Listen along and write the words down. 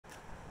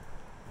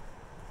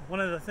One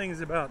of the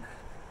things about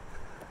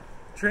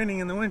training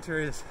in the winter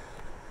is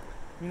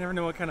you never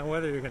know what kind of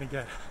weather you're going to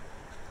get.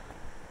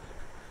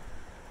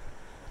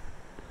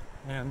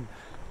 And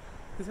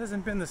this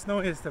hasn't been the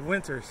snowiest of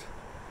winters.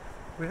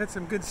 We had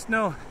some good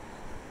snow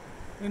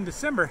in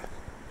December,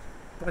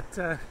 but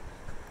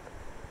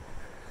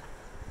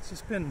it's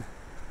just been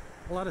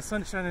a lot of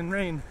sunshine and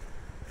rain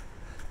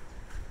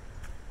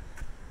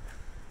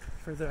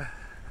for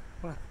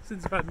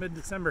since about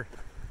mid-December.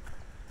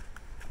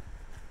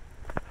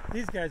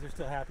 These guys are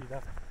still happy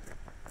though.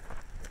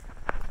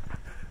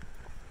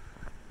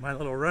 My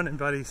little running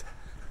buddies.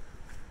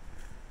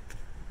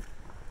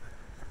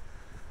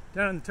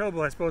 Down in the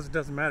Tobo, I suppose it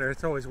doesn't matter.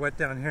 It's always wet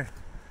down here.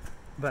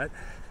 But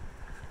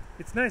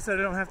it's nice that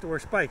I don't have to wear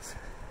spikes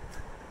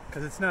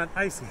because it's not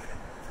icy.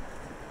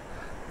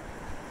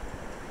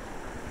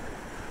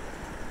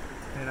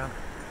 You know,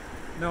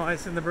 no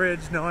ice in the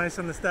bridge, no ice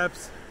on the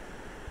steps,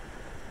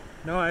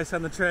 no ice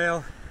on the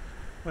trail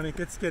when it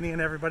gets skinny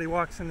and everybody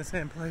walks in the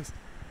same place.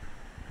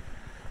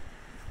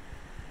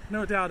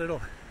 No doubt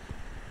it'll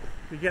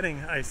be getting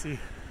icy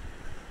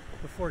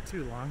before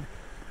too long.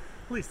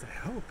 At least I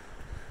hope.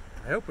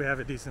 I hope we have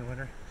a decent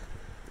winter.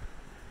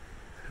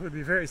 It would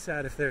be very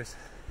sad if there's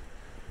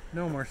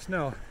no more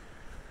snow,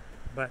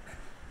 but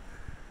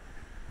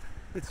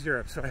it's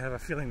Europe, so I have a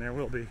feeling there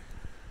will be.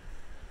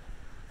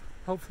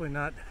 Hopefully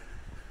not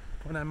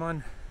when I'm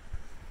on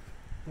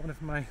one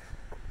of my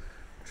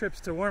trips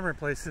to warmer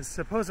places,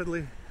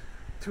 supposedly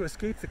to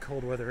escape the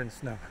cold weather and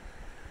snow,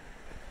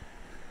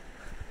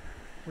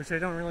 which I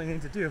don't really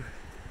need to do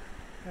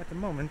at the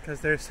moment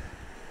because there's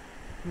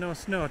no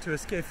snow to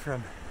escape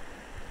from.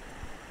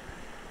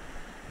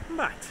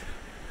 But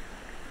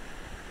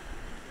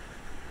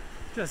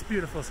just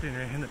beautiful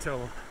scenery in the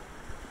Tobo.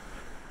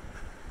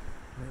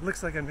 It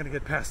looks like I'm going to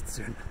get past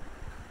soon.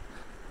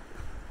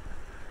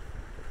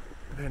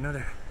 Be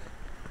another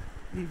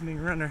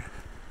evening runner.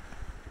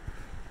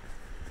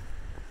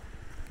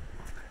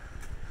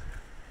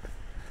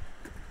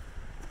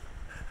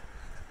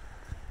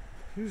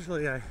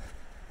 Usually I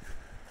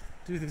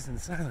do these in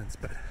silence,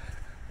 but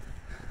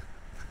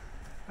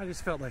I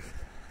just felt like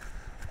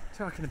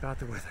talking about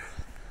the weather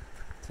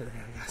today,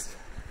 I guess.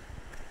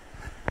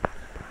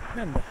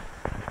 And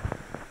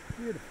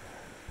beautiful,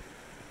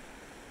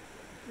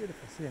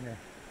 beautiful scenery.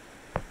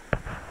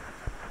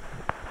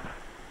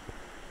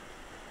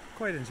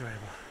 Quite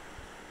enjoyable,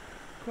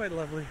 quite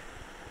lovely,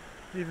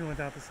 even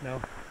without the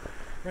snow.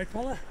 Right,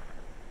 Paula?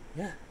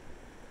 Yeah,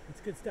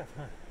 it's good stuff,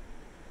 huh?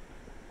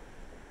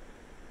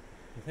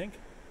 You think?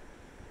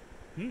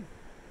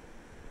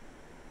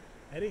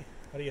 Eddie,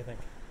 what do you think?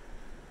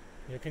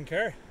 You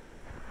concur?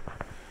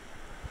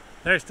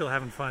 They're still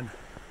having fun.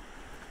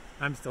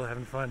 I'm still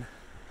having fun.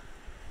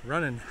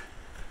 Running,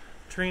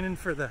 training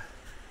for the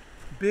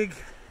big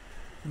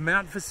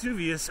Mount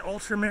Vesuvius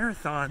Ultra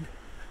Marathon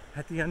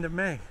at the end of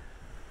May.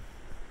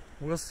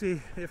 We'll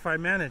see if I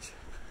manage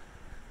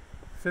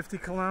 50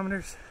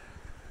 kilometers,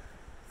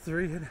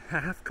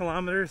 3.5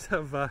 kilometers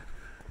of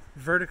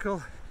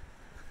vertical,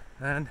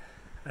 and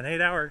an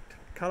 8-hour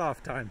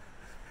cutoff time.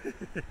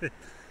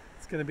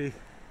 It's gonna be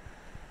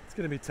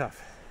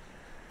tough.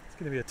 It's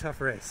gonna be a tough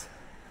race.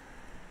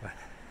 But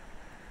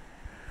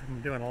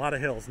I'm doing a lot of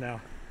hills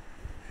now.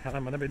 And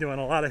I'm gonna be doing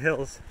a lot of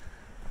hills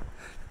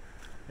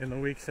in the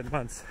weeks and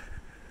months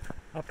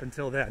up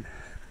until then.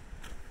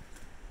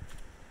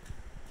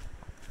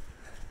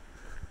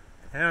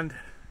 And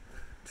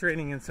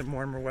training in some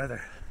warmer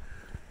weather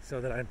so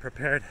that I'm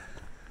prepared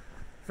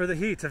for the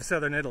heat of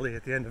southern Italy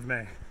at the end of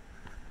May,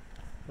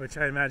 which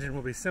I imagine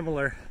will be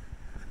similar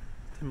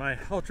to my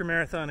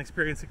ultramarathon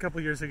experience a couple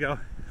years ago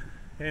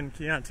in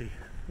Chianti,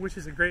 which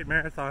is a great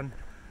marathon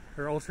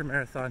or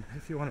ultramarathon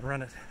if you want to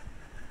run it.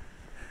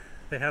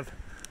 They have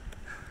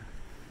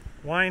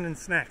wine and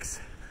snacks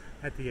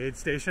at the aid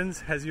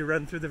stations as you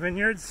run through the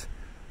vineyards.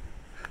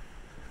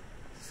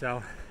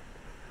 So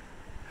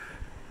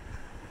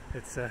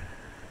it's an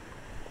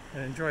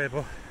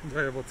enjoyable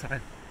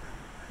time.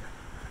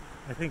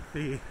 I think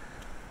the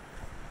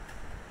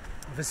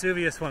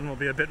Vesuvius one will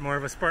be a bit more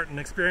of a Spartan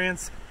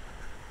experience,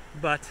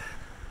 but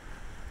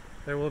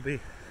there will be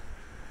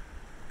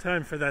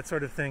time for that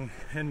sort of thing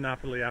in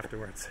Napoli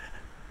afterwards.